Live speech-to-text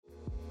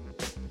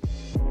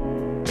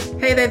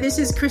Hey there, this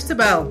is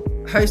Christabel,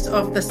 host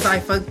of The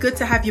Cypher. Good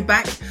to have you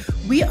back.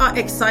 We are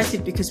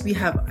excited because we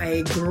have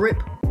a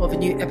grip of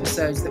new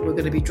episodes that we're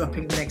going to be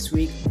dropping next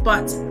week,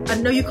 but I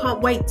know you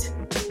can't wait.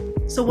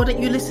 So why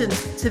don't you listen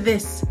to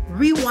this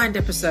rewind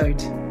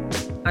episode?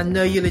 I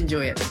know you'll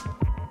enjoy it.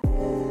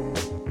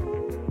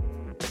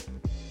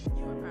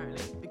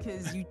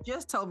 Because you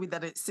just told me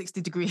that it's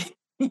 60 degrees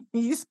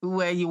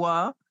where you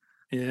are.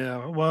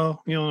 Yeah,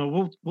 well,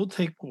 we'll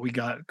take what we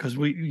got because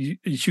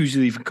it's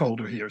usually even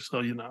colder here,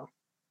 so .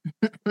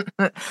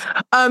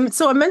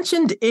 So I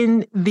mentioned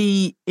in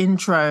the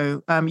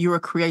intro, you're a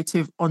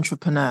creative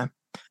entrepreneur,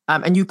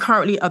 and you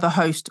currently are the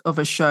host of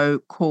a show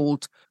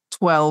called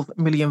 12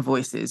 Million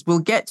Voices. We'll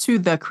get to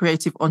the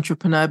creative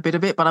entrepreneur bit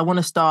of it, but I want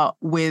to start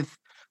with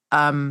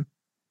 12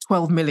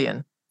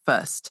 million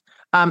first.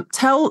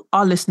 Tell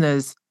our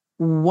listeners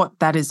what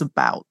that is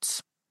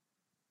about.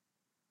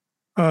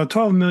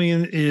 12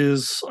 million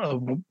is a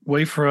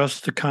way for us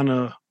to kind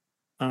of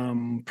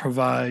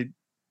provide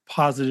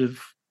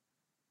positive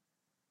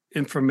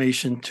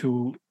information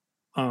to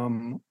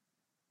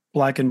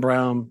Black and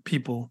brown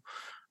people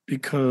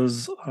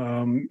because,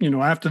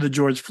 after the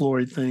George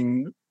Floyd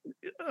thing,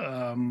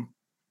 I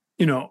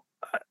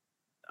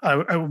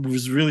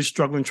was really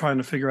struggling trying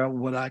to figure out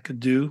what I could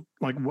do,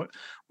 like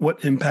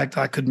what impact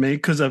I could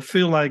make. Because I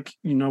feel like,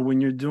 when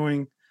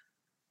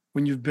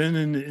you've been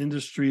in the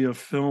industry of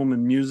film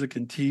and music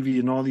and TV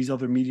and all these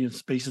other media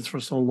spaces for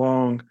so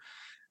long,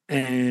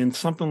 and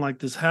something like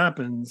this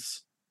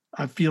happens,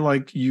 I feel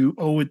like you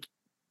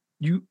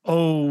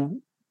owe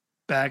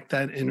back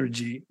that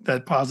energy,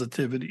 that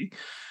positivity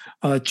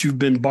that you've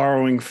been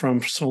borrowing from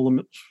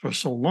for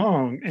so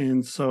long.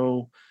 And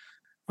so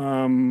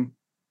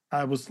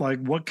I was like,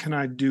 what can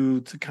I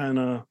do to kind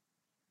of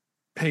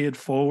pay it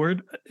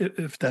forward,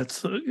 if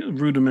that's a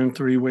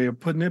rudimentary way of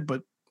putting it,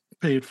 but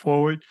pay it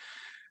forward.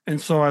 And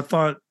so I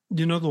thought,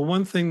 the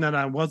one thing that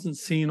I wasn't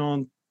seeing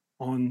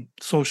on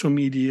social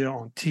media,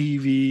 on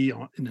TV,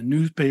 in the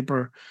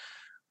newspaper,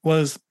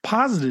 was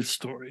positive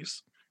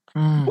stories.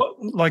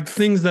 Like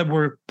things that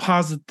were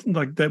positive,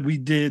 like that we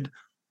did,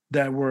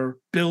 that were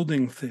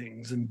building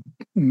things and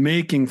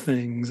making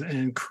things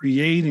and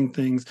creating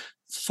things,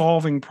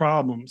 solving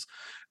problems.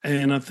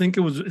 And I think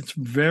it's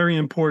very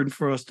important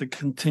for us to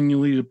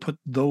continually to put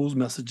those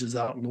messages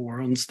out in the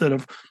world instead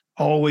of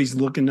always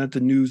looking at the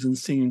news and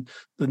seeing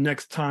the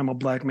next time a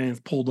Black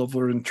man's pulled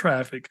over in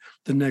traffic,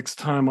 the next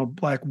time a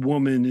Black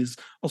woman is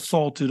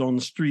assaulted on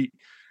the street.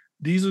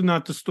 These are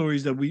not the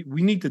stories that we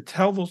need to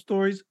tell those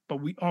stories,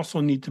 but we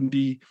also need to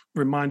be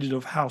reminded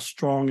of how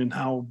strong and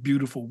how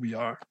beautiful we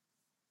are.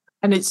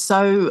 And it's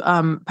so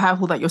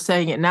powerful that you're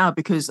saying it now,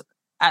 because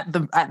at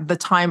the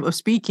time of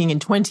speaking in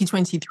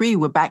 2023,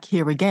 we're back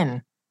here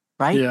again,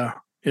 right? Yeah.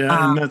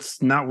 Yeah, and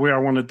that's not where I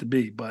wanted to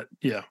be, but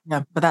yeah.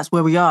 Yeah, but that's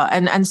where we are.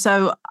 And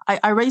so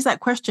I raised that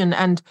question,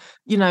 and,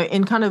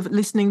 in kind of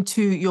listening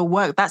to your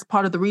work, that's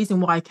part of the reason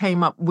why I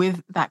came up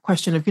with that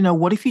question of,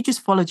 what if you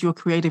just followed your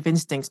creative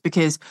instincts?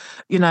 Because,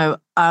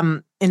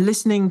 in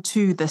listening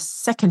to the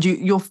second,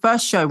 your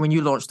first show when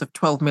you launched of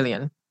 12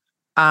 million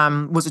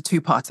was a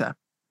two-parter.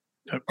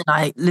 Yep. And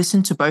I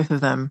listened to both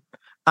of them,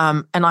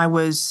 and I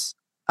was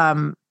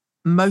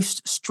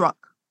most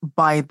struck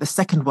by the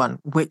second one,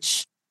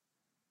 which,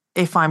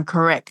 if I'm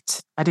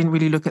correct, I didn't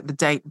really look at the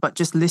date, but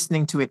just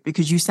listening to it,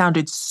 because you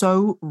sounded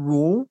so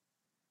raw,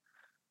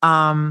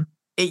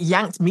 it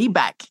yanked me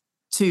back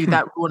to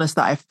that rawness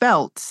that I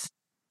felt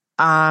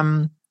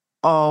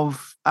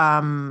of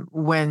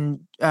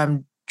when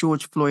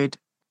George Floyd,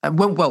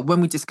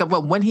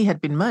 when he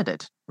had been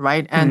murdered,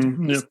 right?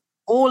 And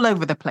all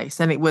over the place.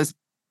 And it was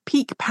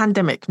peak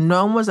pandemic.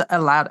 No one was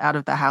allowed out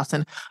of the house.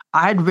 And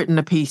I had written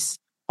a piece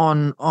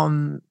on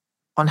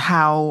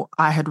how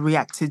I had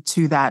reacted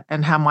to that,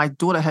 and how my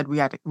daughter had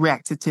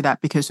reacted to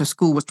that, because her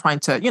school was trying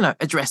to,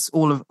 address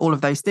all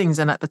of those things.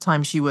 And at the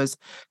time she was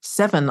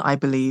 7, I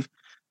believe.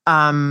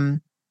 But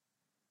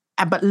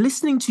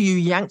listening to you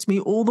yanked me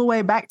all the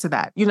way back to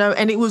that,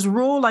 and it was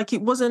raw. Like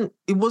it wasn't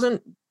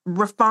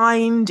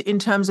refined in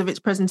terms of its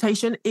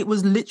presentation. It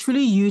was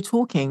literally you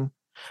talking.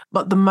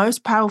 But the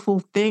most powerful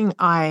thing,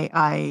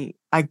 I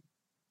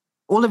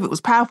all of it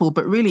was powerful,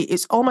 but really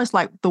it's almost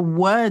like the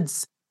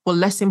words were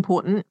less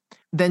important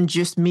than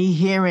just me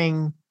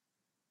hearing,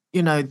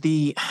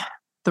 the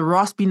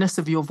raspiness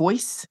of your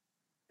voice,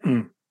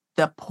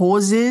 the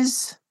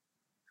pauses,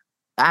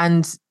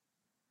 and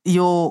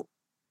your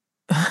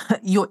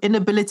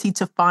inability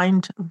to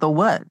find the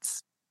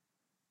words,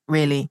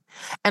 really.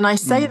 And I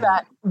say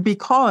that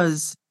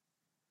because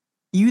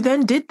you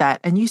then did that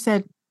and you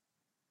said,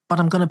 but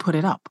I'm going to put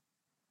it up.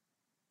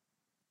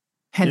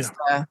 Hence,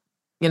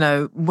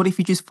 what if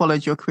you just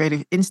followed your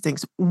creative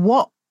instincts?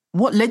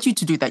 What led you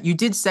to do that? You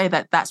did say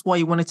that that's why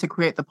you wanted to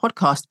create the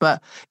podcast,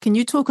 but can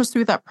you talk us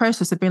through that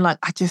process of being like,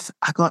 I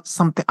got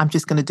something, I'm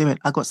just going to do it.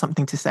 I got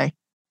something to say.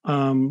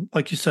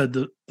 Like you said,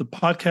 the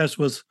podcast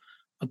was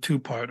a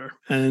two-parter.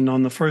 And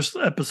on the first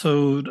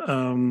episode,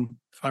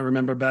 if I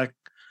remember back,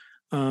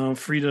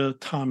 Frida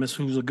Thomas,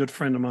 who's a good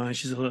friend of mine,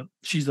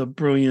 she's a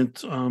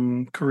brilliant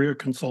career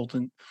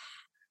consultant.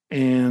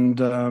 And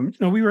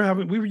we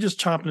were just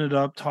chopping it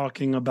up,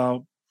 talking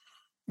about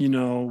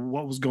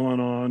what was going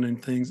on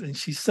and things. And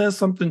she says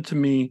something to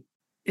me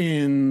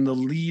in the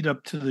lead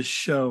up to the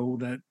show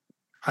that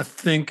I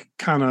think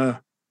kind of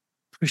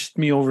pushed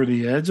me over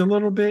the edge a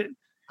little bit,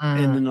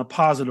 and in a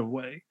positive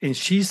way. And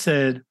she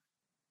said,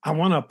 I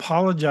want to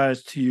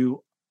apologize to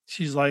you.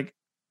 She's like,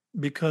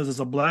 because as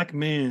a Black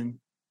man,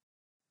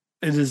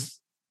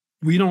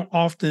 we don't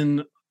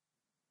often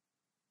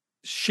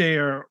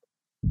share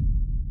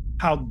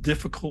how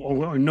difficult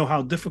or know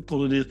how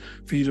difficult it is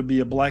for you to be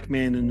a Black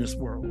man in this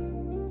world,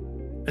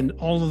 and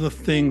all of the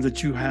things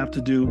that you have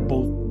to do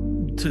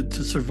both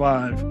to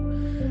survive.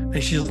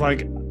 And she's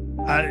like,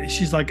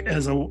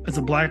 as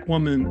a Black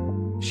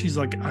woman, she's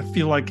like, I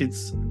feel like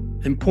it's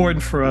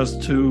important for us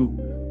to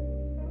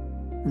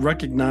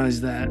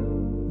recognize that,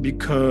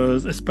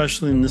 because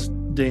especially in this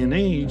day and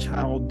age,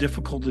 how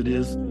difficult it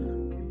is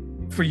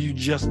for you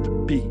just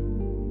to be,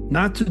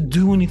 not to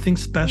do anything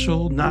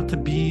special, not to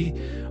be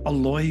a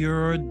lawyer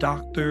or a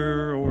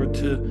doctor, or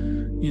to,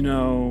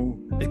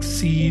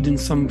 exceed in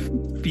some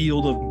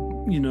field of,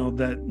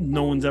 that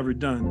no one's ever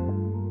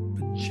done,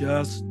 but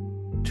just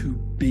to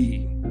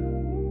be.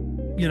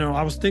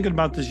 I was thinking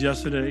about this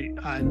yesterday.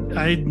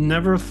 I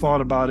never thought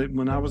about it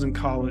when I was in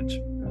college.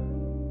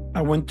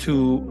 I went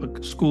to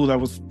a school that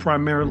was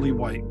primarily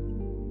white.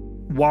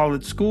 While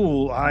at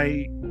school,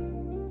 I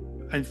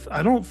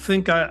don't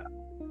think I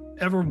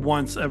ever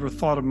once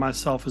thought of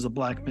myself as a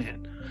Black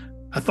man.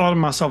 I thought of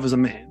myself as a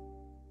man,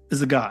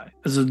 as a guy,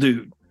 as a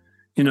dude,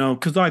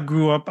 because I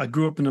grew up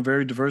in a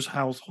very diverse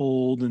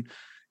household, and,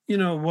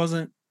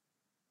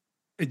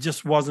 it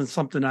just wasn't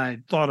something I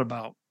had thought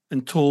about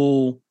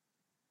until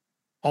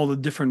all the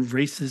different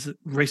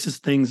racist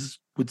things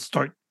would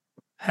start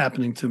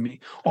happening to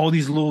me. All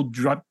these little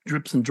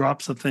drips and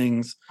drops of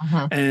things.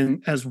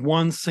 And as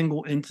one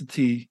single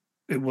entity,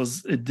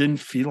 it didn't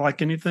feel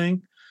like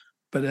anything.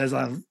 But as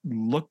I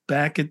look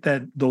back at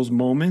those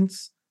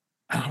moments,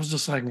 I was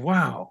just like,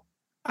 wow,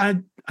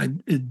 it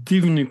didn't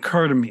even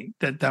occur to me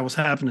that was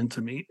happening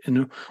to me. And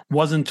it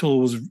wasn't until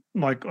it was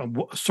like a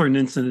certain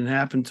incident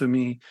happened to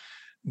me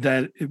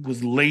that it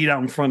was laid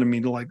out in front of me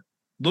to like,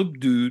 look,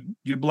 dude,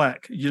 you're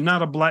Black. You're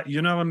not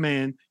a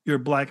man, you're a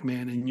Black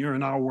man, and you're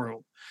in our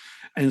world.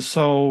 And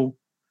so,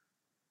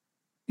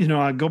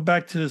 I go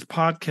back to this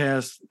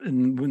podcast,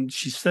 and when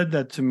she said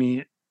that to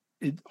me,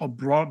 it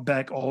brought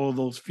back all of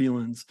those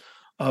feelings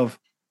of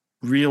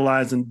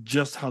realizing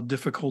just how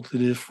difficult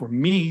it is for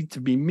me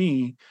to be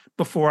me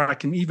before I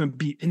can even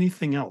be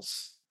anything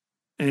else.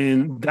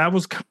 And that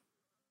was kind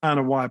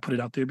of why I put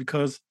it out there,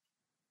 because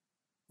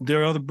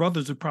there are other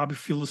brothers who probably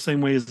feel the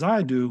same way as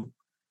I do,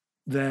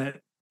 that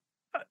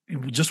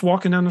just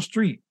walking down the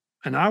street,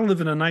 and I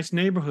live in a nice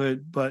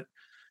neighborhood, but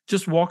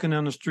just walking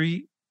down the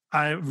street,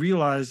 I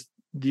realized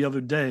the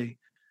other day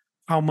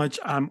how much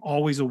I'm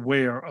always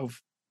aware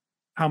of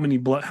how many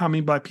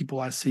Black people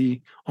I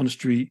see on the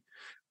street,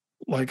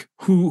 like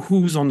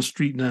who's on the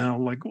street now.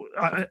 Like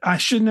I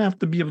shouldn't have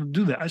to be able to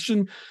do that. I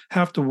shouldn't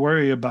have to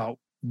worry about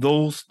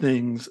those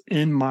things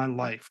in my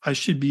life. I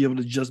should be able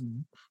to just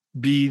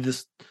be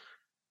this,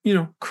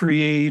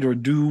 create or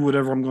do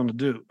whatever I'm going to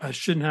do. I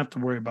shouldn't have to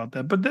worry about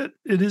that. But that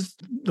it is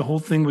the whole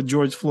thing with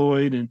George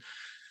Floyd, and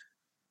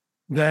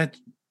that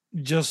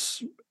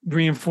just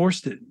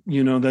reinforced it,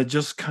 that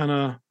just kind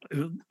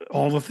of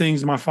all the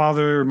things my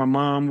father or my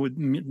mom would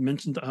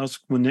mention to us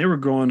when they were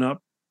growing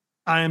up.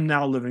 I am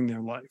now living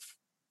their life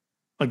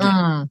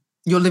again.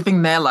 You're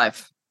living their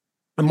life.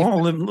 I'm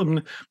all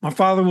living. My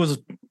father was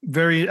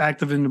very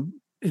active in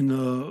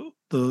the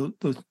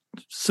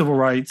civil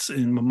rights,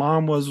 and my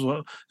mom was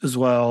as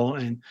well.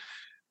 And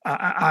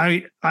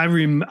I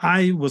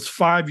was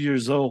 5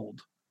 years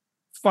old.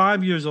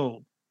 5 years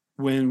old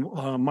when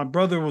my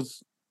brother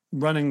was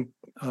running.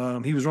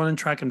 He was running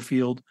track and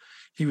field.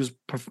 He was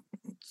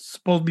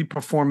supposed to be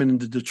performing in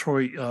the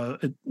Detroit,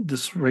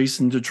 this race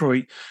in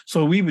Detroit.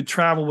 So we would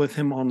travel with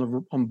him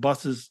on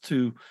buses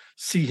to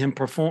see him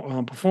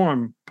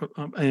perform.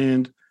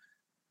 And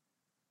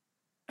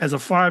as a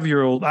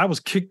 5-year-old, I was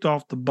kicked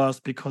off the bus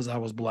because I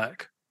was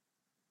Black.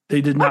 They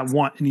did not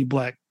want any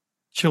Black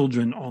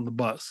children on the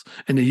bus,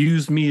 and they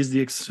used me as the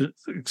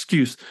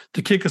excuse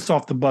to kick us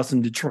off the bus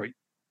in Detroit.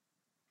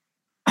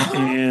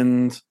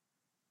 And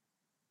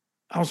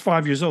I was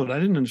 5 years old. I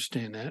didn't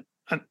understand that.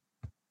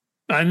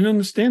 I didn't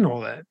understand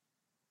all that.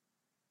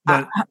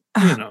 But,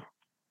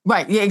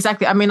 Right. Yeah,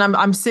 exactly. I mean,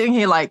 I'm sitting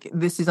here like,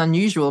 this is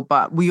unusual,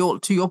 but we all,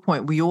 to your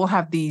point, we all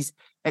have these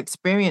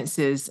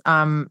experiences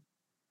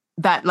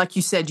that, like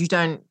you said, you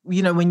don't,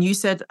 when you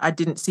said I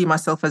didn't see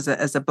myself as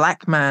a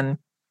Black man,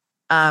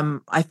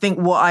 I think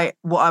what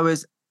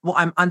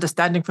I'm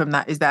understanding from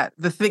that is that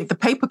the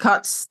paper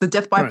cuts, the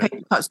death by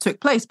paper cuts took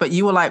place, but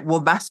you were like,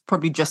 well, that's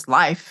probably just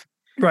life.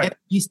 Right. And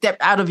you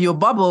stepped out of your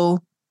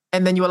bubble,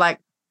 and then you were like,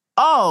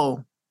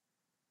 oh,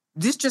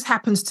 this just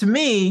happens to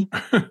me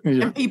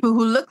and people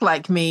who look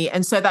like me.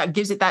 And so that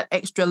gives it that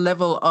extra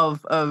level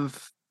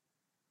of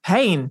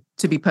pain,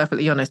 to be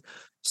perfectly honest.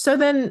 So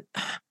then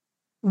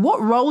what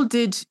role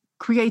did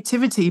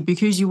creativity,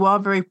 because you are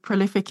very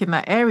prolific in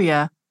that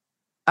area,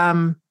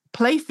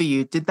 play for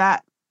you? Did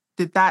that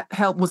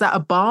help? Was that a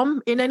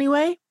balm in any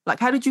way? Like,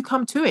 how did you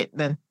come to it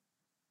then?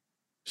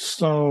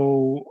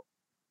 So,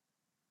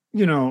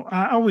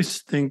 I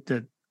always think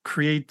that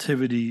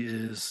creativity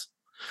is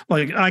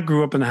like, I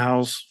grew up in a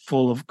house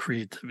full of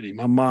creativity.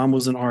 My mom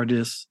was an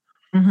artist.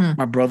 Mm-hmm.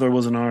 My brother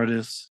was an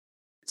artist.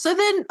 So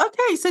then,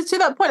 okay, so to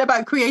that point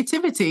about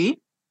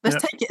creativity,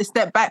 let's take it a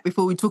step back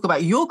before we talk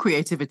about your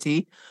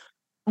creativity.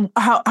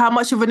 How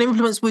much of an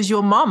influence was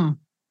your mom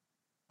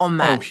on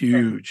that? Oh,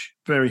 huge,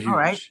 very huge. All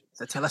right.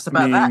 So tell us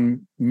about that.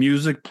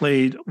 Music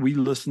played. We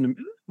listened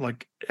to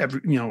like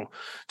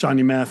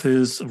Johnny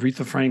Mathis,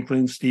 Aretha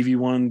Franklin, Stevie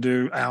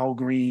Wonder, Al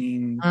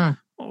Green,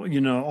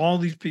 all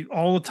these people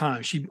all the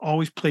time. She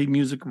always played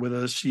music with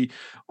us. She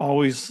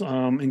always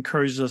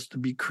encouraged us to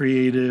be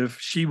creative.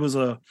 She was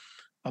a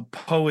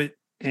poet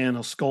and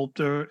a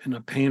sculptor and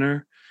a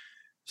painter.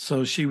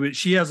 So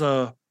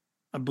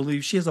I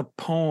believe she has a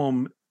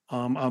poem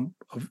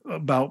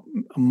about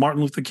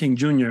Martin Luther King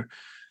Jr.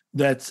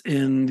 that's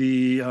in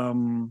the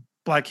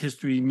Black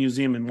History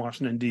Museum in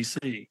Washington,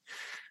 D.C.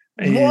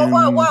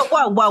 Whoa.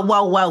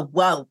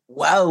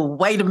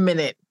 Wait a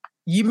minute.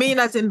 You mean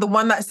as in the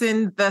one that's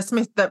in the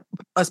Smith, that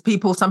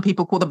some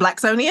people call the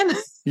Blacksonian?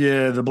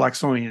 Yeah, the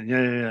Blacksonian.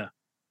 Yeah.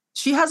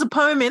 She has a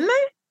poem in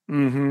there?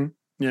 Mm-hmm.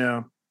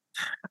 Yeah.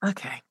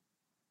 Okay.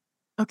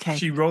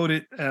 She wrote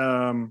it.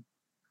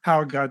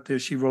 How it got there,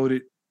 she wrote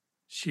it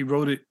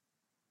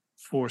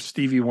for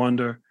Stevie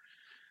Wonder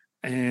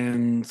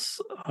and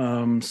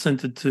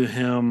sent it to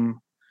him.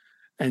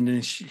 And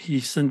then he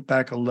sent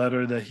back a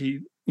letter that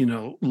he,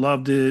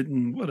 loved it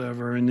and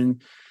whatever. And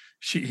then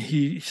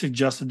he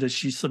suggested that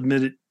she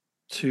submit it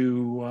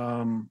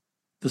to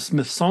the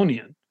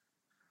Smithsonian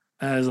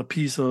as a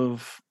piece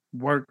of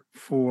work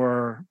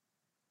for,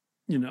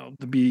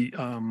 to be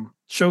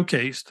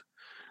showcased.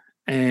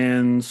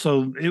 And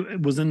so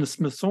it was in the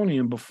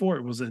Smithsonian before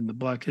it was in the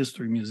Black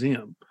History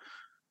Museum.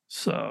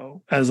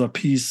 So as a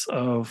piece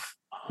of,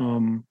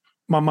 my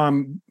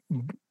mom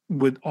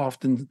would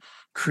often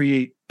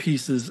create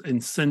pieces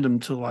and send them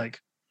to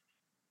like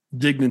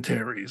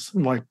dignitaries,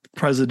 like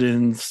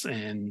presidents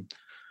and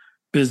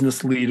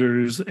business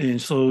leaders.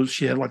 And so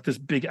she had like this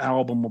big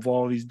album of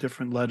all these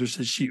different letters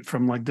that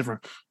from like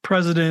different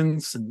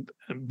presidents and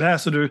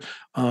ambassadors,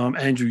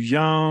 Andrew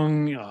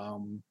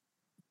Young,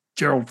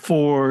 Gerald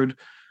Ford,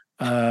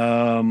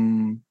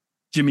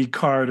 Jimmy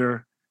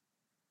Carter.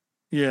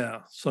 Yeah.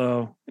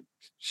 So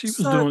she was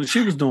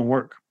doing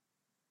work.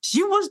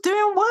 She was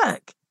doing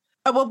work.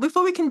 Well,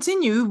 before we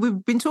continue,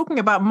 we've been talking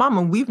about Mum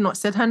and we've not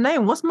said her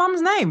name. What's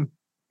Mum's name?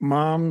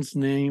 Mom's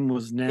name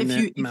was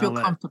Nanette if you're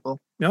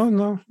comfortable.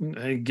 No.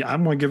 I'm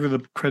gonna give her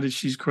the credit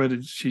she's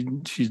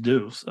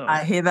due. So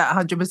I hear that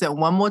 100%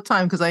 one more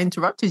time because I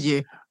interrupted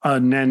you.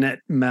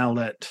 Nanette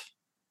Mallette.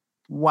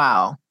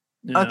 Wow.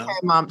 Yeah. Okay,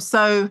 Mom.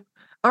 So,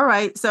 all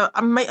right. So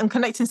I'm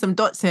connecting some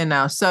dots here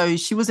now. So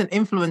she was an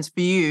influence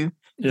for you.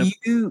 Yep.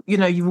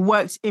 You've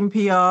worked in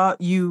PR.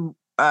 You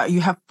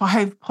have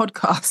 5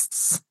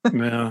 podcasts.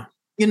 Yeah.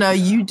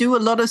 You do a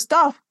lot of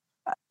stuff.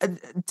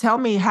 Tell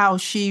me how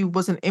she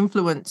was an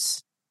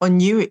influence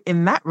on you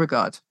in that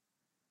regard.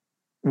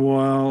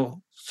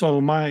 Well, so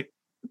my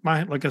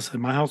like I said,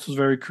 my house was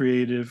very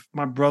creative.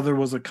 My brother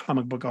was a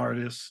comic book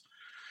artist,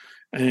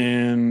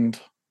 and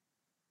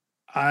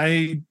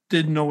I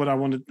didn't know what I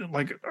wanted.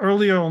 Like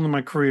earlier on in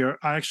my career,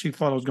 I actually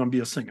thought I was going to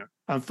be a singer.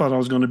 I thought I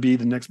was going to be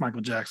the next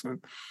Michael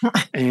Jackson,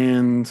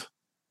 and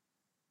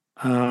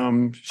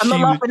I'm not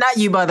laughing at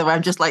you, by the way.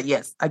 I'm just like,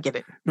 yes, I get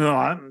it.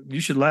 No, you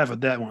should laugh at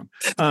that one.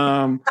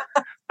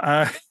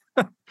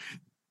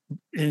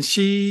 And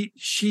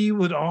she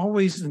would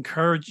always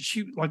encourage.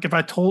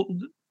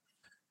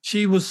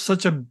 She was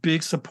such a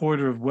big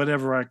supporter of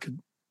whatever I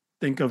could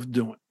think of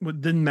doing.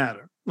 It didn't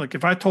matter. Like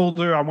if I told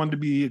her I wanted to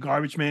be a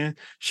garbage man,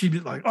 she'd be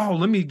like, "Oh,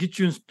 let me get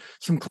you in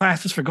some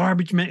classes for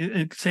garbage man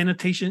and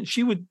sanitation."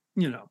 She would,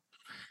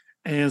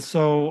 And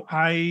so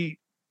I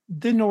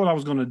didn't know what I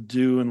was going to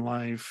do in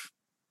life.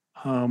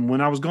 When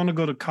I was going to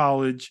go to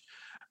college,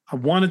 I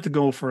wanted to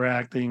go for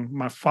acting.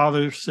 My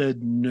father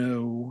said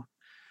no.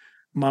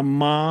 My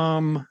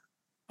mom,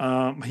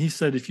 he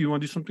said, if you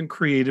want to do something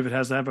creative, it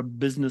has to have a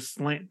business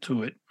slant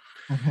to it.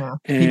 Uh-huh.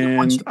 And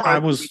once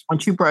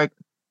you broke.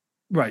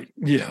 Right.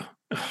 Yeah.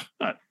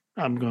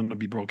 I'm going to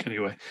be broke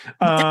anyway.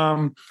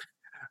 And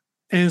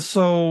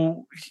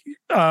so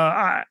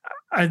I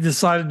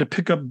decided to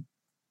pick up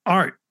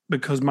art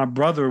because my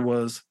brother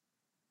was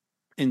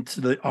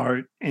into the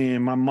art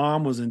and my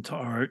mom was into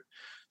art.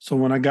 So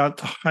when I got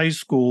to high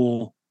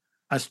school,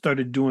 I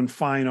started doing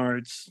fine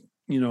arts,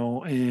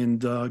 and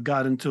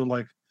got into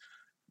like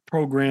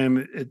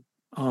program.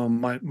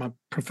 My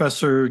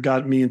professor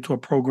got me into a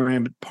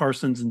program at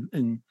Parsons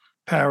in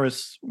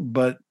Paris.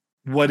 But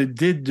what it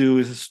did do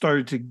is it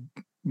started to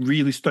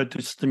really start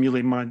to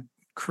stimulate my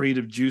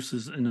creative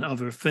juices and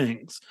other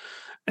things.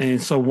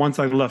 And so once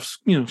I left,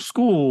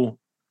 school,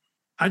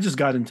 I just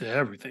got into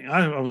everything.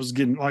 I was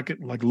getting like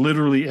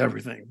literally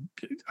everything.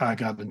 I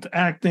got into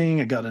acting.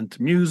 I got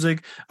into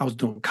music. I was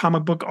doing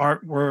comic book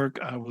artwork.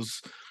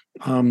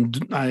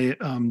 I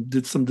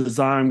did some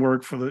design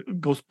work for the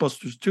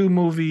Ghostbusters 2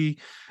 movie.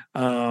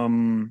 I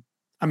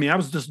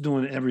was just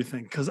doing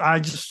everything because I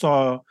just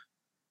saw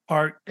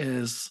I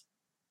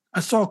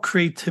saw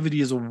creativity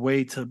as a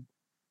way to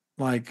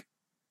like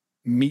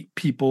meet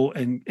people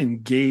and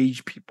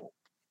engage people.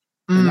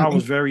 And I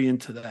was very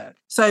into that.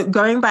 So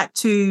going back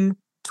to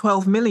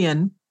 12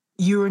 million,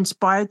 you were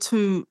inspired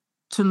to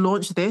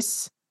launch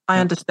this, I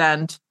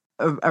understand,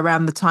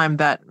 around the time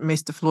that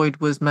Mr. Floyd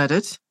was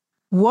murdered.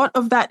 What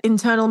of that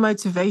internal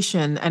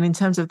motivation and in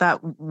terms of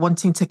that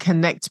wanting to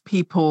connect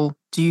people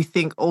do you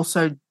think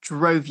also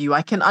drove you?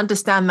 I can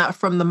understand that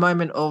from the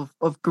moment of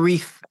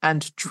grief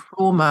and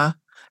trauma.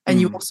 And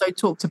you also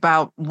talked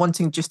about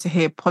wanting just to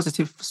hear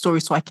positive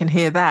stories, so I can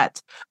hear that.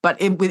 But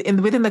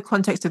within the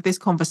context of this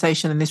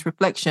conversation and this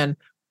reflection,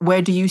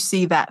 where do you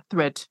see that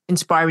thread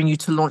inspiring you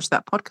to launch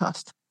that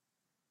podcast?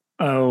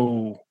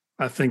 Oh,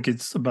 I think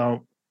it's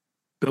about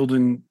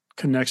building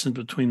connections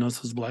between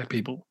us as Black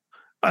people.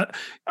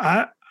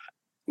 I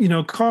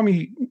call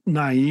me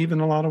naive in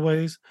a lot of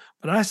ways,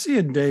 but I see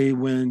a day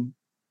when,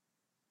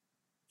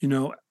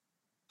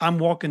 I'm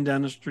walking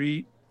down the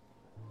street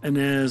and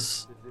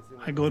as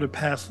I go to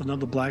pass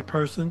another Black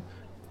person,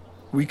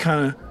 we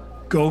kind of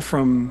go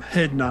from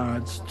head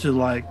nods to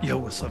like, yo,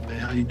 what's up, man?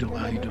 How you doing?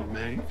 How you doing,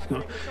 man?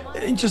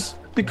 And just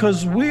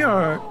because we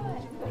are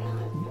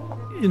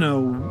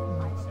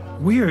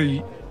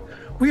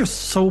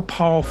so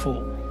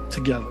powerful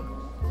together.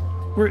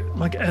 We're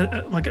like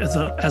as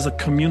a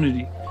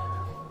community,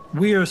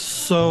 we are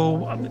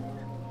so.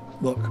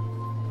 Look,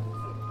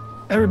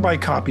 everybody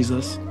copies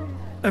us.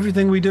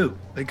 Everything we do,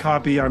 they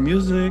copy our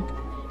music,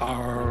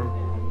 our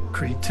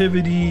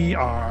creativity,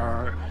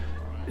 our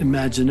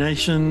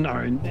imagination,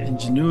 our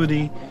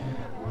ingenuity,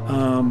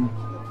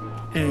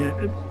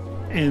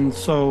 and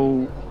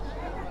so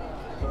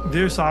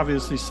there's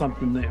obviously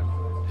something there,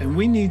 and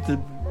we need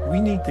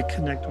to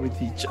connect with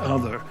each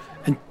other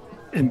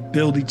and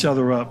build each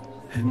other up.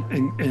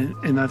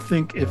 And I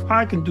think if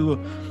I can do a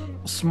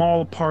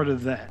small part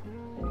of that,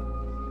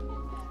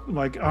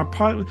 like my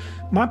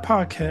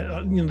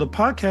podcast, the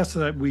podcast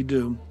that we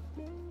do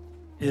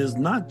is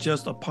not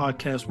just a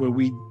podcast where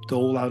we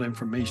dole out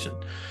information.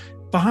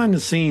 Behind the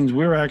scenes,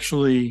 we're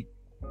actually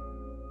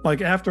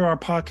like after our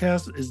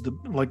podcast is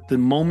the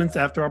moments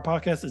after our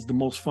podcast is the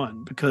most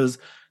fun because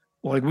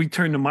like we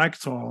turn the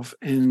mics off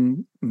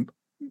and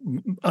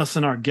us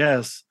and our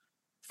guests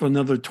for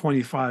another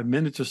 25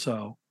 minutes or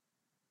so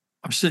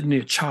are sitting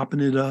there chopping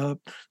it up,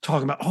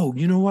 talking about, oh,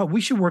 you know what?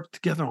 We should work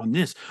together on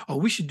this. Oh,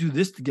 we should do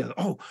this together.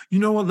 Oh, you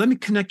know what? Let me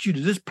connect you to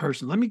this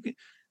person.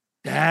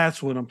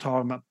 That's what I'm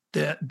talking about.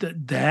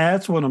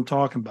 That's what I'm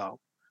talking about.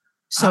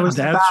 So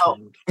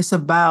it's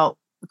about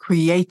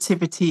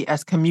creativity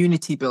as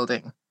community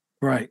building.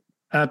 Right.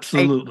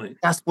 Absolutely.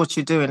 That's what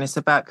you're doing. It's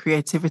about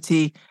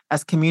creativity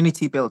as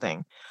community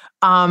building.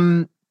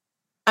 And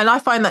I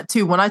find that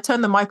too. When I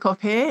turn the mic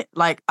off here,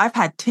 like I've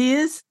had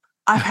tears,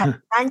 I've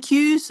had thank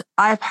yous,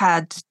 I've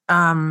had,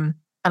 and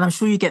I'm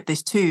sure you get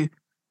this too.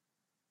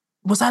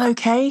 Was that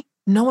okay?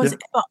 No one's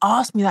ever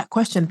asked me that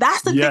question.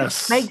 That's the thing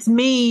that makes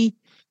me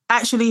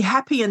actually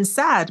happy and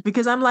sad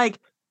because I'm like,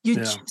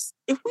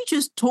 if we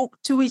just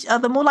talk to each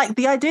other more, like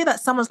the idea that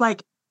someone's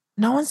like,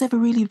 no one's ever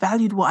really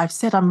valued what I've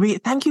said.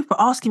 Thank you for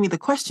asking me the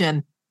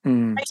question.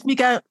 Makes me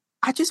go,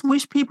 I just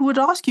wish people would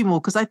ask you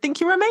more because I think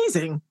you're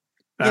amazing.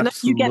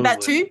 You get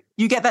that too?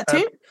 You get that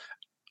too?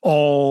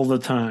 All the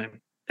time.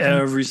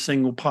 Every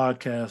single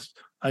podcast,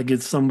 I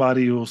get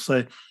somebody who will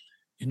say,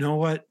 you know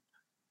what?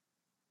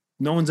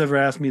 No one's ever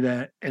asked me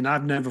that, and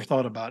I've never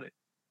thought about it.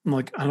 I'm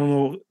like, I don't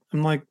know.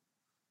 I'm like,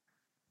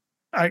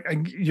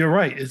 you're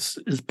right. It's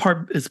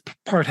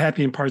part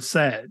happy and part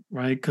sad,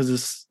 right? Because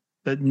it's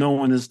that no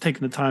one has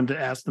taken the time to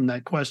ask them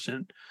that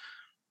question.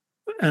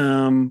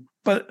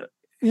 But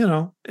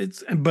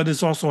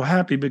it's also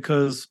happy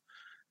because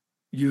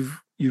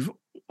you've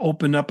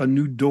opened up a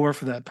new door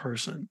for that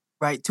person.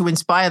 Right, to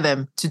inspire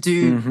them to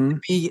to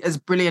be as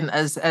brilliant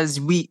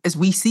as we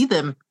see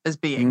them as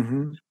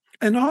being,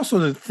 and also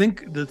to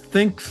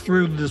think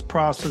through this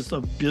process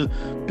of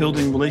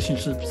building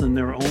relationships in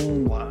their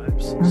own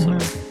lives.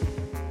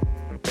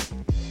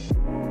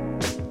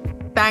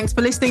 Thanks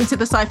for listening to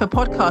the Cypher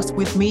podcast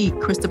with me,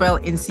 Christabel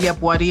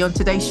Insiabwadi. On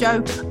today's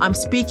show, I'm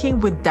speaking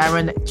with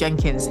Daron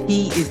Jenkins.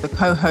 He is the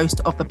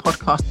co-host of the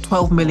podcast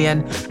 12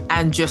 Million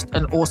and just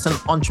an awesome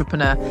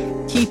entrepreneur.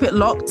 Keep it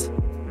locked.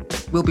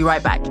 We'll be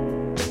right back.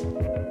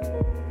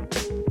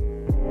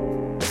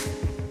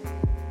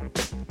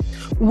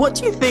 What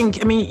do you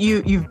think? I mean,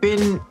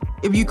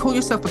 if you call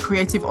yourself a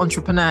creative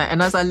entrepreneur,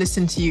 and as I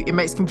listen to you, it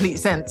makes complete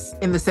sense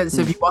in the sense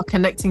of you are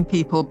connecting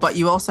people, but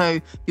you're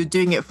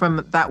doing it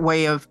from that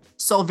way of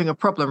solving a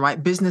problem,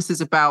 right? Business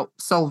is about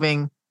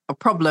solving a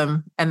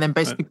problem and then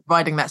basically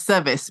providing that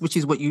service, which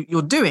is what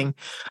you're doing.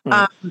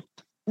 Right.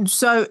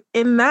 So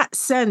in that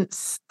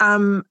sense,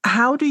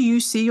 how do you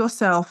see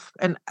yourself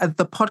and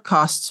the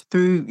podcast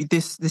through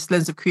this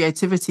lens of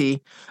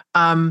creativity,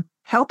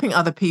 helping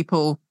other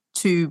people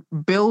to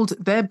build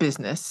their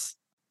business?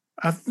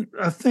 I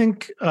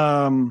think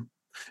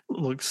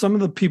look, some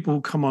of the people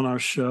who come on our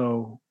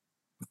show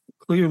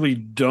clearly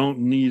don't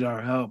need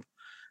our help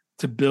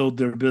to build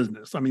their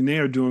business. I mean, they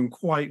are doing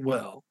quite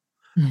well.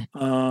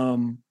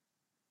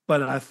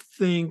 But I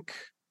think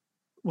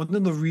one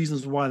of the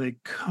reasons why they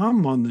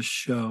come on the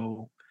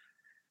show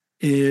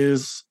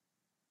is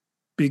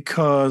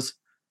because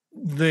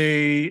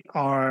they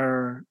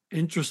are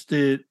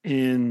interested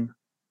in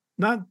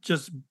not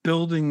just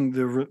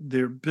building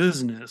their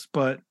business,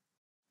 but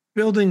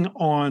building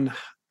on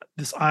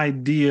this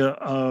idea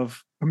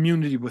of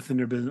community within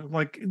their business.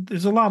 Like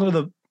there's a lot of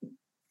the,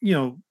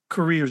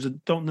 careers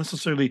that don't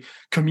necessarily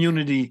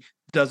community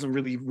doesn't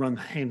really run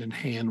hand in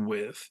hand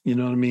with, you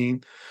know what I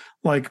mean?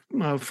 Like,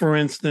 for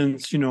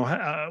instance,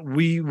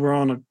 we were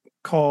on a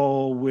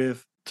call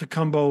with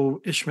Tacumbo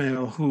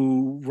Ishmael,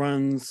 who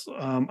runs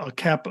a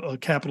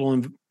capital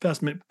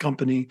investment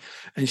company,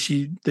 and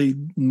they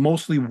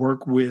mostly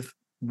work with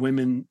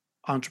women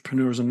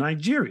entrepreneurs in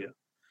Nigeria.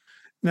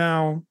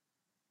 Now,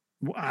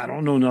 I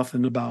don't know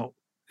nothing about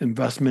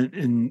investment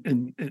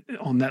in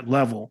on that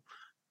level,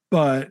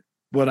 but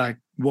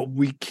what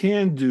we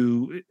can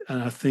do,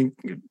 and I think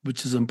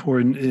which is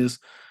important, is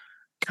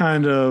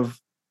kind of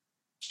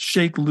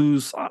shake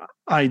loose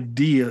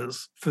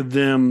ideas for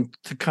them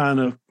to kind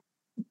of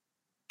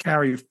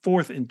carry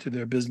forth into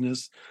their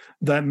business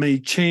that may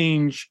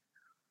change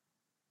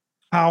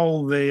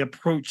how they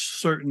approach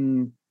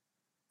certain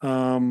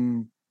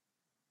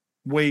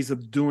ways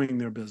of doing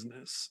their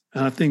business.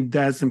 And I think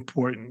that's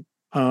important.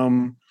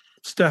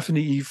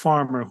 Stephanie E.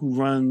 Farmer, who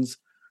runs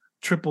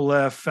Triple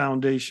F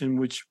Foundation,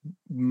 which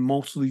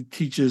mostly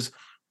teaches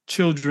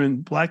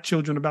Black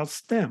children about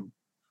STEM.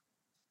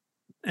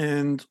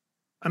 And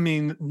I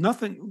mean,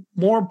 a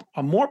more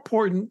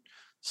important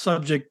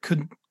subject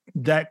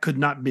could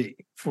not be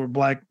for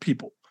Black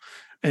people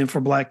and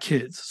for Black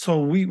kids. So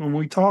when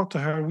we talked to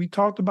her, we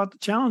talked about the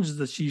challenges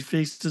that she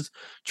faces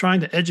trying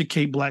to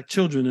educate Black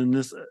children in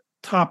this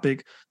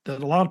topic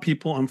that a lot of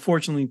people,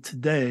 unfortunately,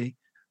 today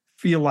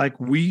feel like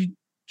we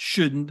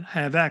shouldn't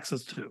have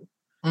access to.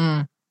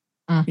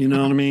 You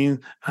know what I mean?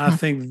 I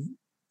think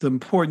the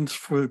importance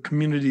for the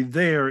community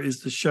there is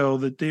to show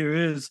that there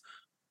is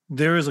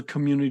a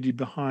community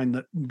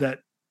behind the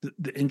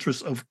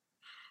interest of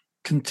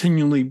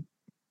continually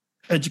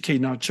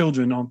educating our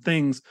children on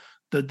things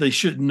that they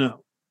should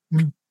know.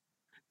 And,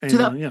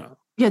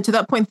 to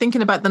that point,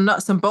 thinking about the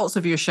nuts and bolts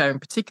of your show in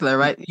particular,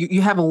 right?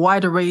 You have a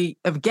wide array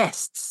of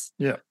guests.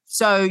 Yeah.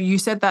 So you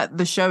said that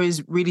the show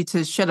is really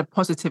to shed a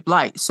positive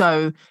light.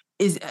 So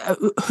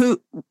who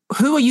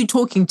are you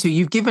talking to?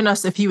 You've given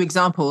us a few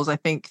examples. I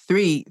think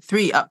three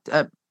up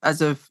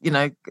as of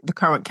the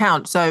current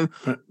count. So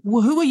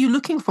who are you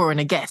looking for in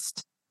a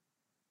guest?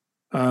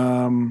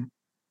 I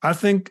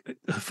think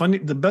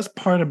the best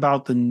part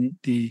about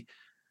the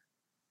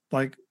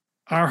like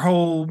our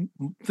whole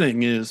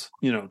thing is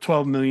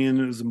 12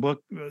 Million is a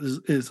book,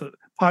 is a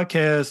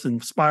podcast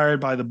inspired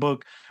by the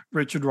book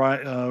Richard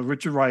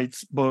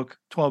Wright's book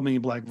 12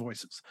 Million Black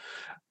Voices.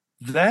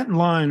 That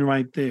line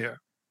right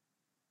there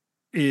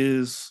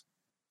is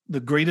the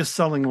greatest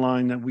selling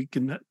line that we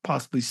can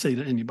possibly say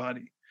to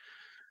anybody,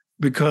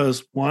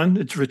 because one,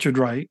 it's Richard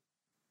Wright.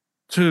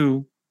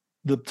 Two,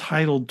 the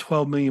title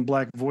 12 Million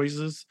Black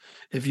Voices.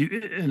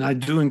 And I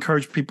do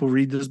encourage people to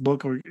read this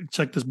book or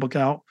check this book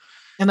out.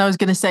 And I was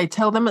going to say,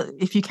 tell them,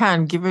 if you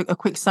can, give a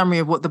quick summary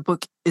of what the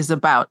book is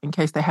about in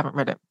case they haven't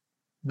read it.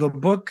 The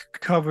book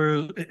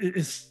covers,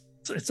 it's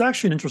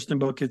actually an interesting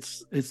book.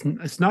 It's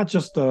not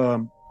just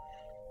a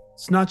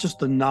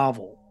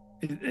novel.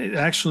 It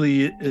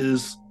actually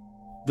is,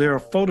 there are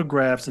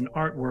photographs and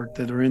artwork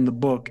that are in the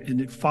book,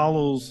 and it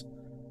follows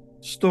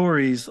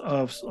stories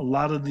of a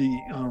lot of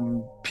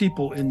the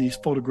people in these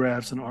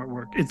photographs and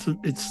artwork.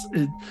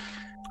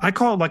 I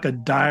call it like a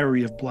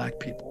diary of Black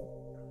people.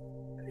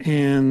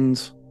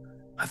 And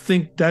I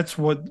think that's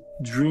what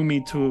drew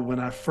me to it when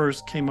I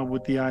first came up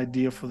with the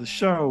idea for the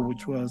show,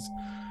 which was,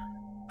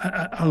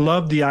 I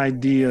love the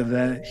idea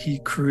that he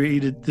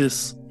created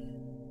this.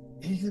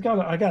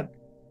 I got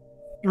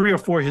 3 or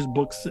 4 of his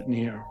books sitting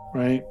here,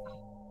 right?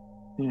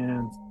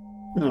 And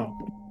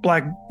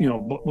Black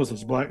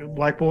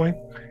Boy.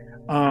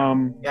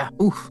 Yeah.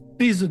 Oof.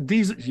 These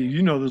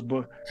this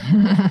book.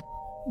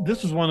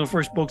 This was one of the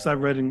first books I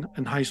read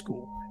in high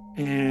school,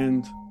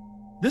 and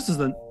this is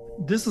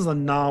a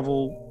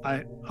novel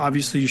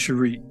obviously you should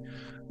read.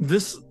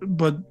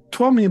 But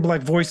 12 Million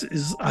Black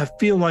Voices I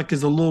feel like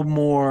is a little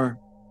more,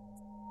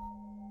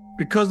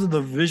 because of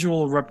the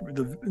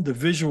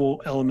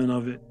visual element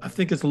of it. I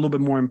think it's a little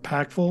bit more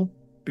impactful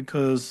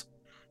because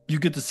you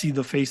get to see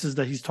the faces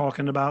that he's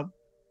talking about,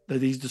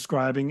 that he's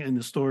describing, and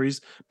the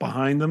stories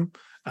behind them.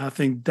 I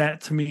think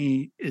that to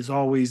me is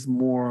always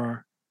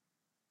more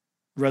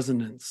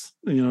resonance.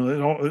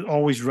 It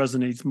always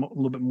resonates a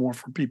little bit more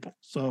for people.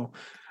 So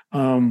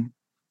 12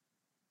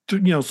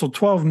 so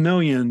 12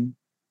 million,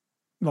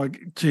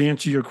 like to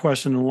answer your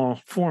question in long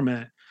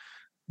format,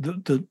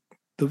 the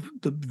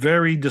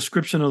very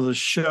description of the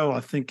show,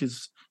 I think,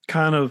 is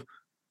kind of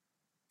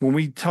when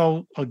we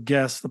tell a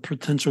guest, a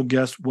potential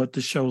guest, what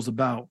the show's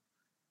about,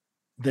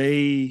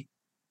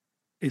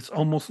 it's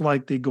almost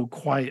like they go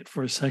quiet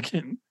for a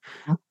second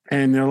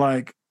and they're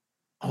like,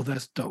 oh,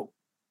 that's dope.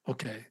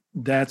 Okay,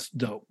 that's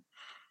dope.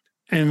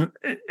 And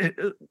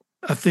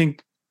I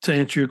think to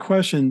answer your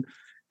question,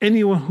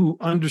 anyone who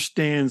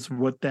understands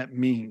what that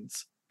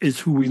means is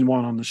who we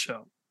want on the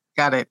show.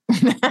 Got it.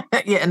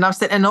 Yeah, and I've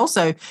said, and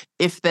also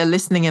if they're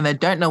listening and they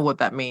don't know what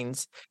that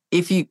means,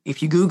 if you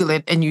Google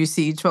it and you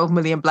see 12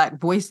 million Black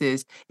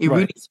voices, it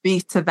really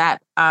speaks to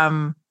that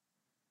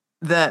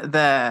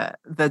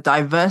the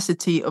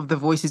diversity of the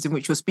voices in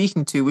which you're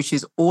speaking to, which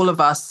is all of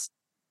us,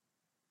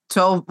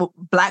 12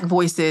 Black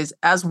voices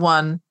as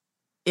one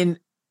in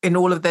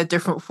all of their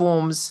different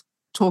forms,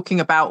 talking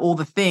about all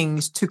the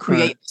things to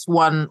create this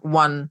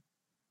one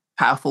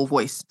powerful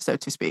voice, so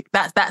to speak.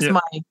 That's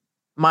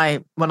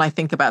my when I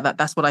think about that,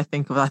 that's what I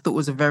think of. I thought it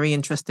was a very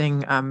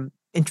interesting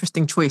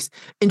choice.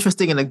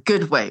 Interesting in a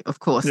good way, of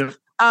course. Yeah.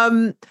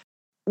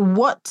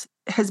 What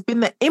has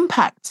been the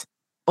impact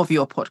of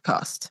your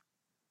podcast?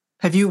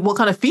 What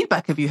kind of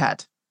feedback have you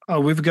had?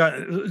 We've got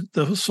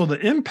the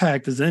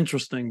impact is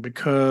interesting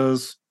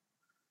because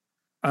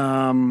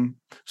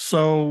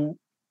so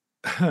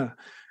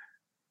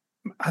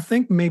I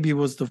think maybe it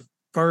was the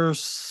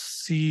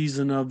first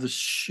season of the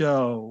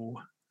show.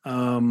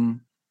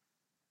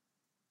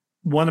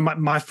 One of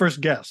my first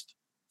guest,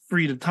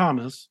 Frida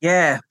Thomas.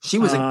 Yeah, she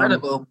was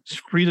incredible.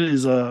 Frida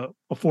is a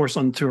force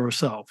unto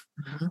herself.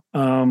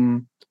 Mm-hmm.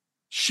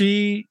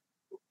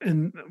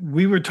 And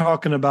we were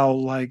talking about,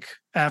 like,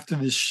 after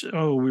this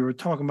show, we were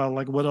talking about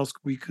like what else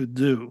we could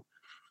do.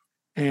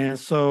 And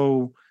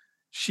so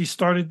she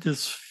started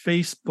this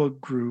Facebook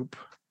group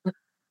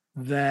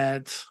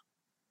that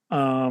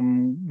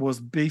was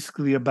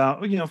basically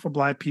about, for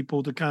Black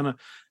people to kind of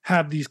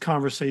have these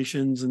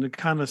conversations and to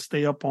kind of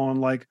stay up on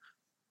like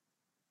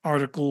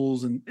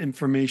articles and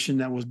information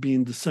that was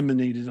being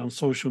disseminated on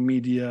social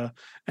media,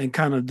 and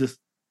kind of just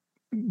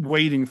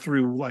wading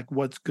through like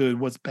what's good,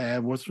 what's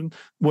bad, what's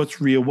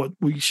real, what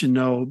we should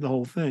know, the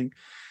whole thing.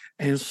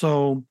 And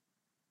so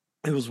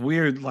it was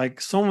weird.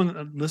 Like,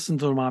 someone listened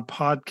to my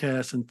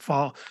podcast and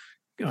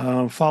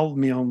followed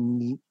me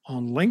on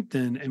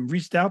LinkedIn and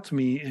reached out to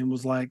me and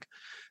was like,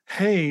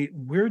 hey,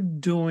 we're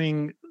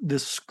doing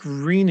this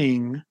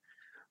screening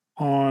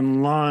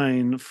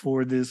online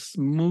for this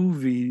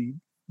movie.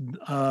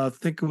 I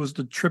think it was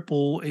the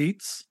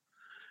 888s.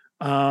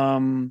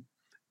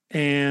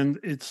 And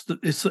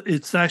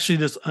it's actually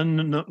this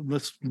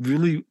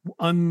really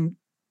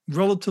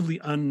relatively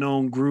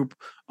unknown group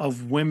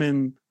of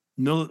women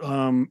in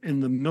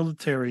the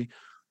military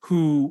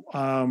who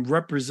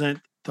represent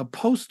the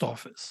post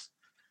office.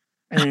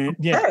 And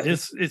yeah,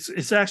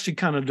 it's actually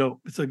kind of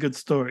dope. It's a good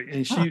story.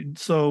 And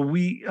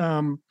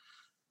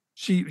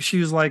she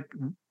was like,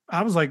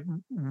 I was like,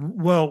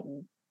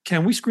 well,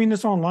 can we screen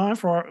this online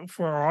for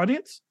our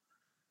audience?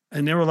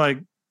 And they were like,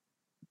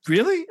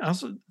 really? I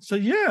said,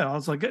 yeah. I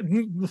was like,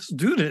 let's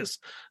do this.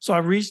 So I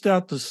reached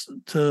out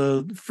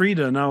to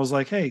Frida and I was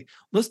like, hey,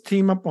 let's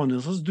team up on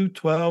this. Let's do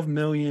 12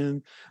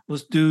 million.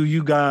 Let's do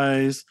you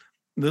guys.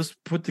 Let's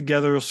put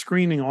together a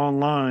screening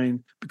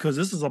online, because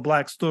this is a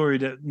Black story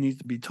that needs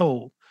to be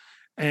told.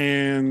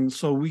 And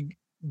so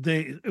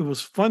it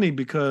was funny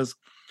because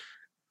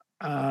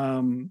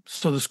so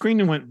the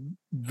screening went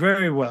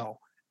very well.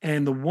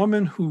 And the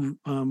woman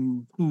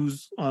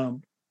who's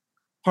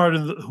part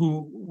of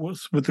who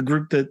was with the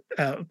group that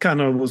kind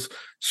of was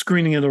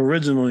screening it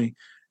originally,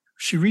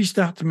 she reached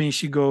out to me.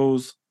 She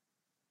goes,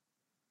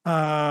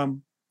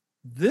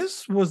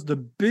 this was the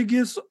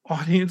biggest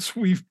audience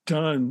we've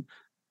done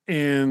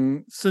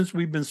since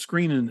we've been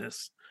screening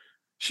this.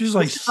 She's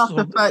like,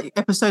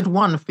 episode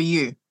 1 for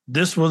you.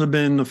 This would have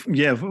been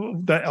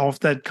off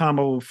that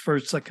combo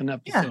second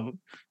episode.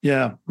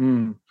 Yeah.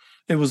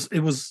 It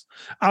was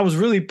I was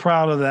really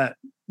proud of that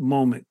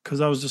moment, because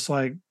I was just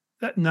like,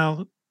 that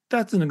now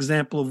that's an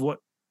example of what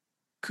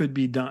could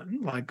be done.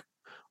 Like,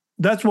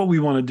 that's what we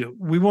want to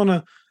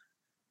do.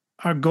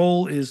 Our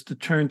goal is to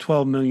turn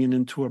 12 million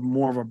into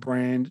more of a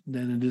brand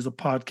than it is a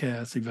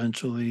podcast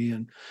eventually.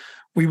 And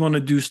we want to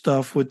do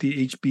stuff with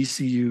the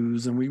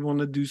HBCUs, and we want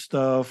to do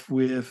stuff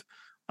with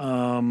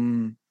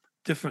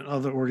different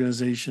other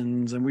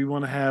organizations. And we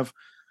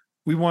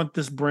want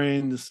this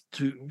brand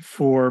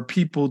for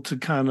people to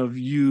kind of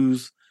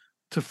use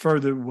to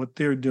further what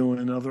they're doing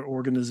in other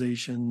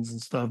organizations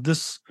and stuff.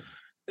 This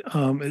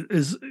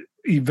is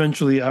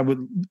eventually,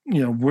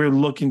 we're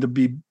looking to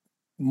be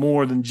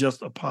more than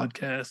just a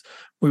podcast.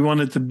 We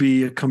want it to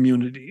be a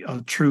community,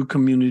 a true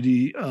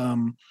community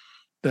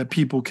that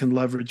people can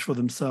leverage for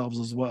themselves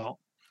as well.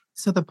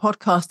 So the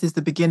podcast is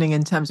the beginning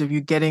in terms of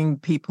you getting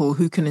people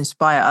who can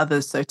inspire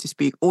others, so to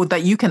speak, or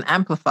that you can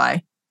amplify,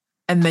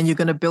 and then you're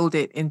going to build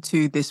it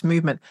into this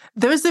movement.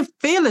 There is a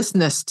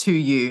fearlessness to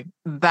you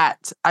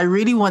that I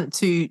really want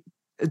to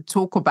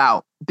talk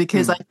about,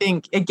 because I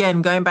think,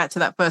 again, going back to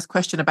that first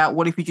question about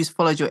what if you just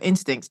followed your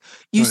instincts,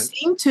 you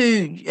seem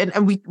to,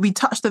 and we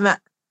touched on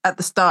that at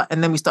the start,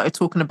 and then we started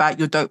talking about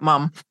your dope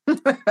mum.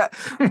 But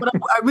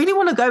I really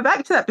want to go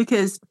back to that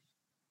because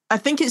I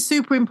think it's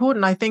super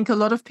important. I think a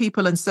lot of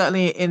people, and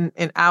certainly in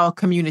our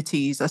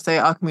communities, I say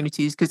our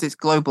communities because it's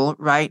global,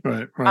 right?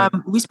 Right.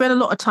 We spend a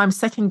lot of time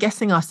second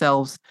guessing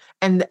ourselves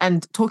and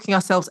talking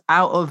ourselves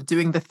out of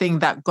doing the thing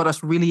that got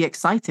us really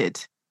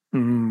excited.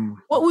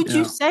 What would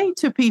you say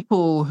to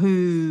people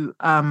who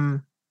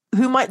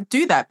might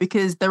do that?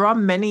 Because there are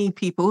many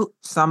people,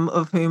 some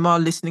of whom are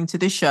listening to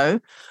this show,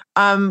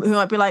 who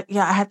might be like,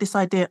 yeah, I had this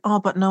idea.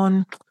 Oh, but no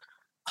one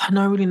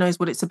really knows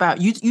what it's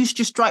about. You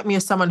just strike me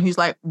as someone who's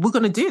like, we're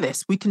going to do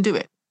this. We can do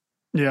it.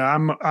 Yeah,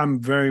 I'm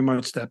very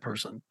much that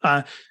person.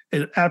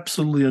 It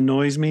absolutely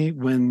annoys me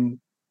when,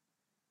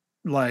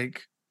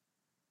 like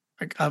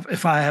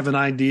if I have an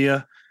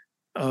idea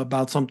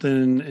about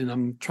something and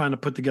I'm trying to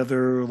put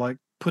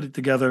it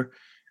together,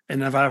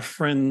 and if I have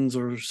friends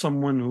or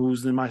someone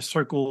who's in my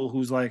circle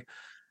who's like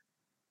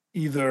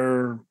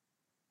either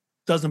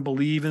doesn't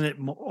believe in it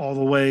all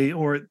the way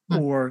or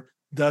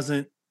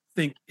doesn't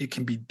think it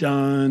can be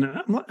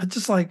done, I'm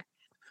just like,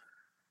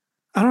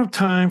 I don't have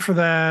time for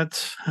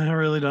that. I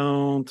really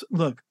don't.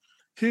 Look,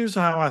 here's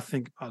how I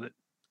think about it.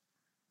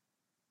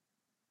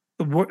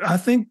 I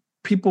think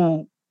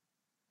people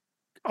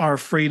are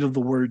afraid of the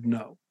word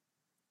no.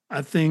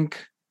 I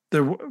think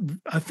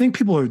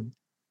people are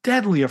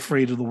deadly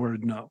afraid of the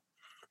word no.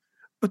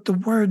 But the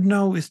word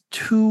no is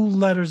 2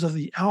 letters of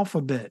the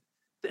alphabet.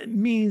 That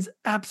means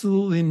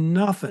absolutely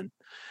nothing.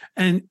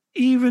 And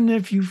even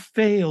if you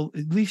fail,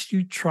 at least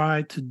you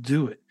tried to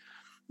do it.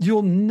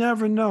 You'll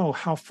never know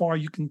how far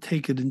you can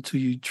take it until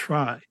you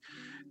try.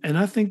 And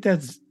I think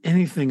that's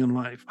anything in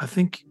life. I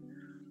think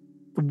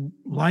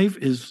life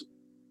is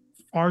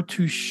far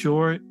too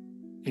short,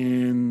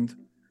 and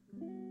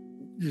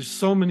there's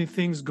so many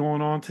things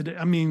going on today.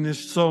 I mean,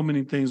 there's so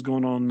many things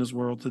going on in this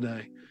world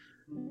today.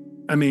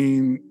 I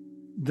mean,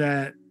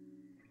 that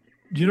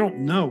you don't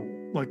know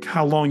like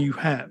how long you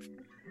have.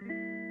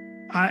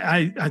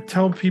 I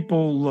tell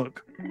people,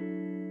 look,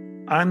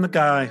 I'm the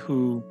guy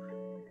who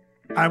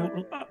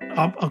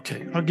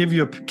I'll give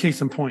you a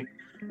case in point.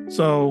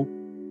 So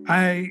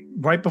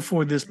right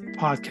before this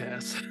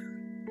podcast,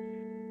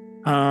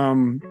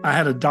 I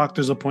had a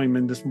doctor's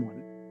appointment this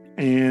morning,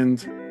 and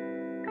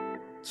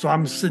so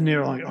I'm sitting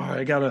there like, all right,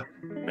 I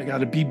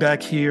gotta be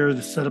back here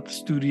to set up the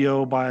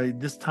studio by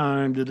this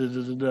time.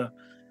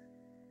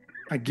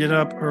 I get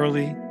up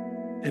early,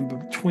 and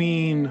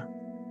between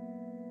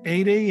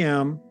 8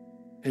 a.m.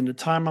 and the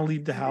time I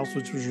leave the house,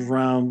 which was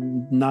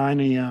around 9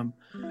 a.m.,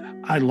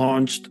 I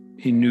launched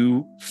a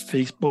new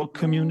Facebook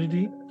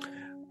community.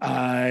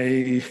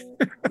 I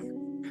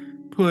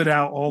put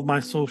out all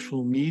my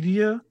social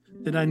media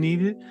that I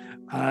needed.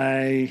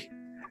 I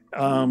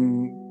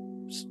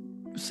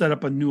set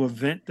up a new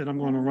event that I'm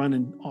going to run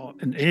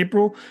in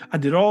April. I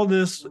did all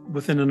this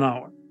within an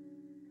hour.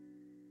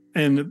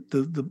 And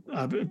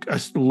I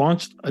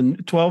launched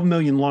 12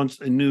 million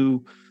launched a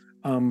new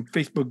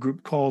Facebook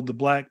group called the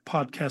Black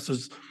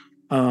Podcasters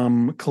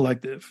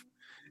Collective.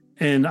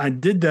 And I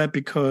did that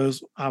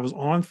because I was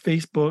on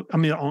Facebook,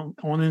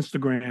 on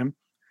Instagram.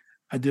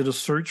 I did a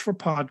search for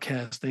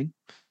podcasting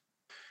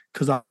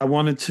because I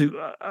wanted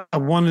to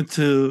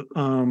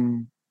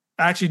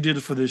I actually did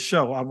it for this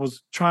show. I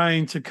was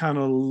trying to kind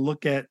of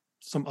look at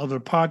some other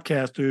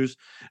podcasters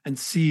and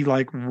see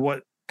like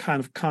what kind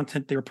of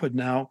content they were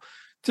putting out,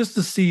 just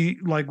to see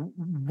like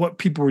what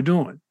people were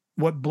doing,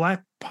 what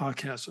Black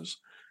podcasters.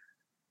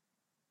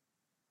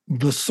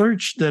 The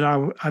search that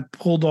I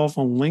pulled off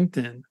on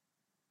LinkedIn,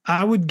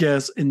 I would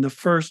guess in the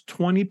first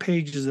 20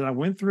 pages that I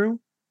went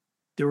through,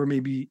 there were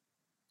maybe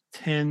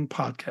 10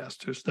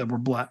 podcasters that were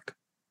Black.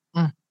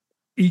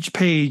 Each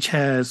page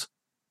has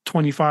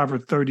 25 or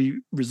 30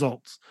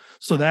 results.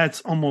 So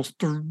that's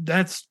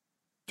that's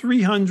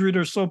 300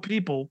 or so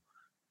people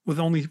with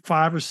only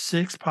 5 or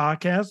 6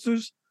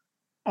 podcasters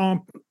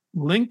on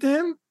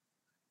LinkedIn.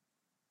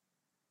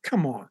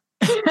 Come on.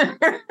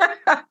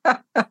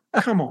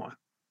 Come on.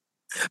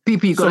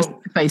 People, you got to see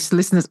the face.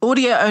 Listeners,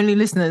 audio only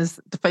listeners,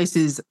 the face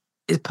is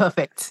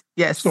perfect.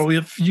 Yes. So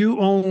if you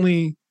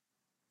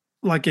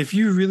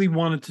really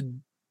wanted to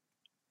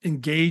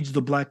engage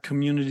the Black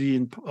community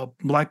and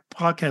Black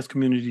podcast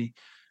community,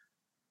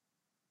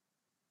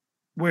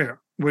 where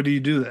do you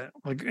do that?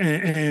 Like,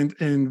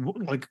 and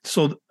like,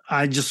 so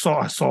I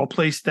saw a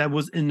place that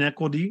was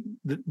inequity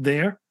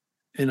there,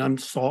 and I'm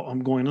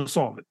going to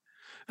solve it.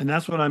 And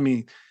that's what I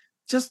mean.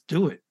 Just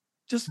do it.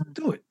 Just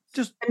do it.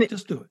 Just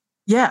do it.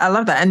 Yeah, I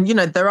love that. And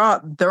there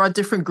are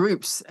different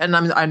groups, and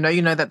I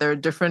know that there are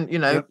different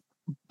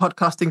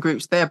podcasting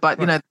groups there, but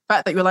right. The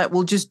fact that you're like,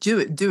 well, just do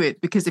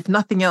it, because if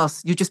nothing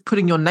else, you're just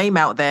putting your name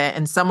out there,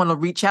 and someone will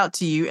reach out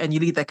to you, and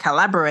you'll either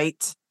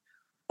collaborate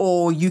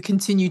or you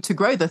continue to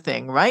grow the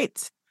thing,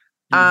 right?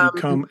 You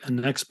become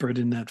an expert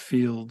in that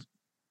field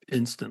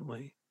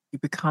instantly. You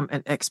become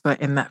an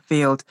expert in that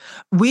field.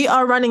 We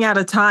are running out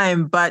of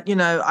time, but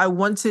I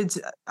wanted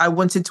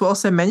to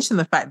also mention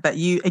the fact that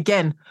you,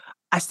 again,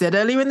 I said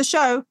earlier in the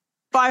show,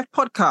 5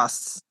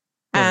 podcasts,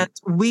 and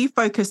we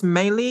focus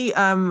mainly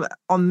on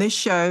this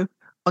show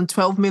on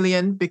 12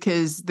 million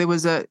because there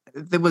was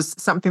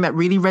something that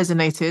really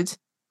resonated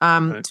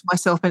to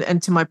myself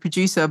and to my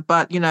producer.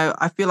 But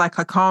I feel like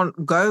I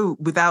can't go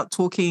without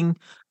talking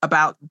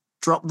about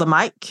Drop the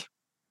Mic.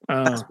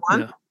 That's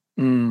one.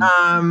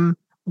 Yeah.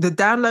 The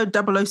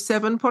Download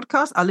 007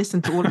 podcast. I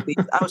listened to all of these.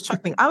 I was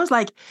chuckling. I was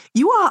like,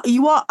 you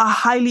are a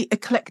highly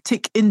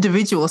eclectic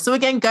individual. So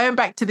again, going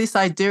back to this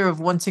idea of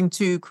wanting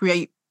to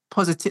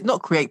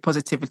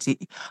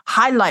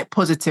highlight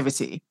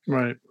positivity.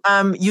 Right.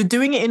 You're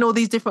doing it in all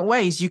these different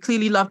ways. You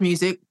clearly love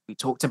music. We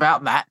talked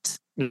about that.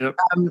 Yep.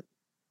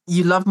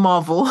 You love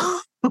Marvel.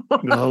 I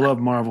love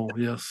Marvel.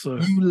 Yes, sir.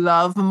 You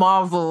love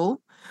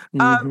Marvel.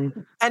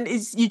 And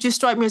you just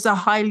strike me as a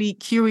highly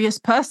curious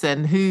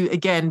person who,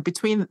 again,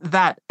 between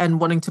that and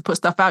wanting to put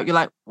stuff out, you're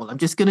like, well, I'm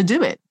just going to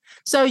do it.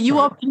 So you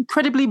are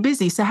incredibly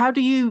busy. So how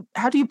do you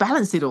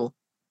balance it all?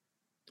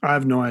 I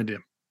have no idea.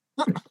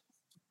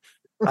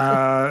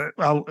 I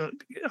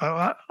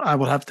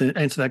will have to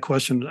answer that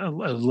question at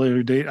a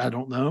later date. I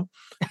don't know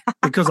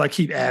because I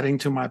keep adding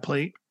to my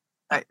plate.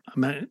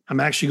 I'm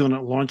actually going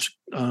to launch.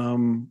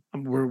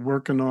 We're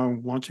working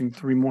on launching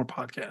 3 more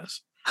podcasts.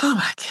 Oh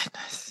my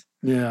goodness.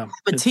 Yeah.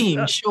 A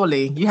team,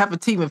 surely. You have a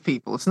team of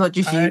people. It's not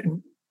just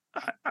you.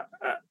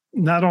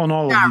 Not on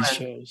all of these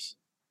shows.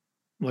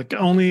 Like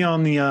only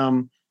on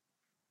the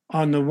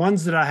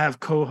ones that I have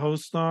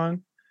co-hosts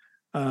on,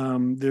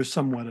 there's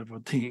somewhat of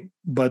a team.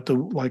 But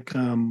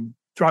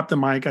Drop the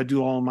Mic, I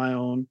do all on my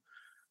own.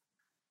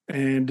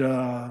 And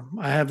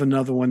I have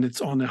another one that's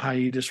on the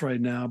hiatus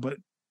right now, but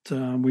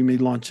we may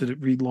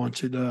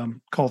relaunch it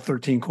called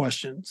 13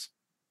 Questions.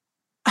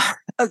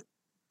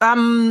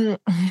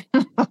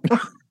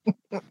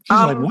 She's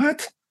like,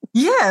 what?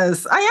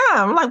 Yes, I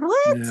am. Like,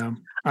 what? Yeah,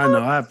 I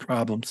know. I have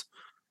problems.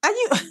 Are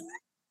you?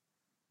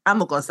 I'm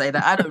not gonna say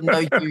that. I don't know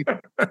you.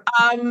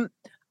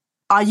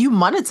 Are you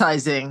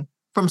monetizing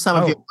from some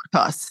of your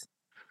podcasts?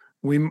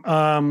 We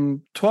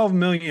 12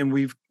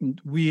 million.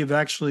 We have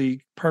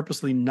actually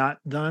purposely not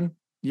done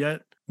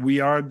yet. We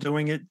are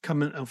doing it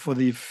coming for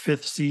the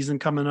 5th season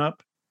coming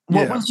up.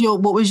 What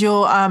was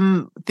your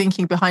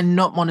thinking behind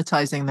not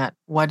monetizing that?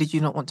 Why did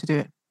you not want to do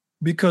it?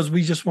 Because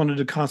we just wanted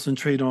to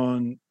concentrate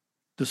on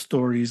the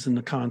stories and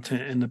the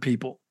content and the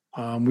people.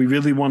 We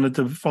really wanted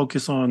to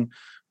focus on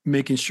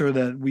making sure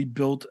that we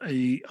built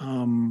a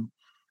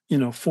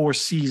 4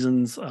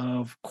 seasons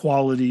of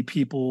quality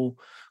people,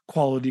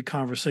 quality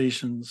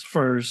conversations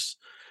first.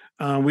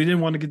 We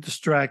didn't want to get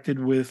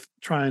distracted with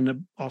trying to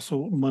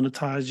also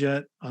monetize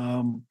yet.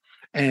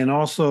 And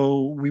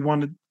also we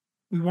wanted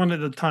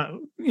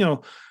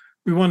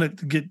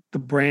to get the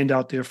brand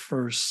out there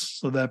first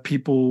so that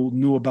people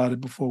knew about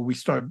it before we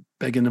start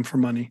begging them for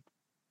money.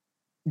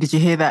 Did you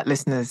hear that,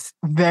 listeners?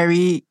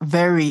 Very,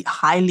 very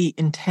highly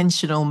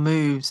intentional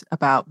moves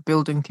about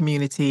building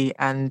community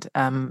and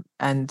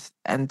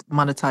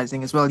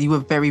monetizing as well. You were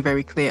very,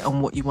 very clear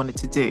on what you wanted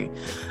to do.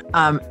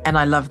 And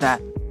I love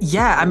that.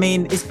 Yeah, I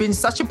mean, it's been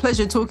such a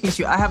pleasure talking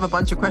to you. I have a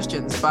bunch of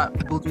questions,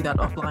 but we'll do that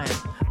offline.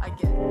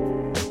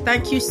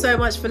 Thank you so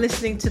much for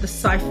listening to The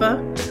Cypher.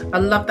 I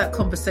love that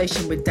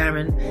conversation with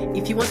Daron.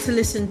 If you want to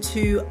listen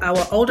to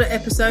our older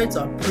episodes,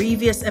 our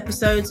previous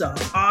episodes, our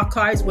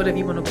archives, whatever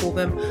you want to call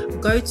them,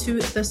 go to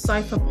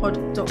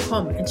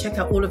thecypherpod.com and check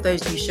out all of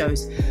those new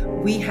shows.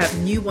 We have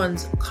new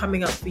ones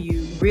coming up for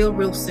you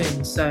real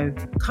soon. So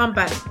come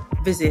back,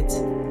 visit.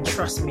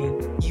 Trust me,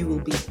 you will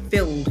be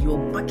filled. Your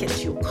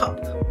bucket, your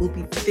cup will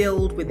be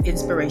filled with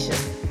inspiration.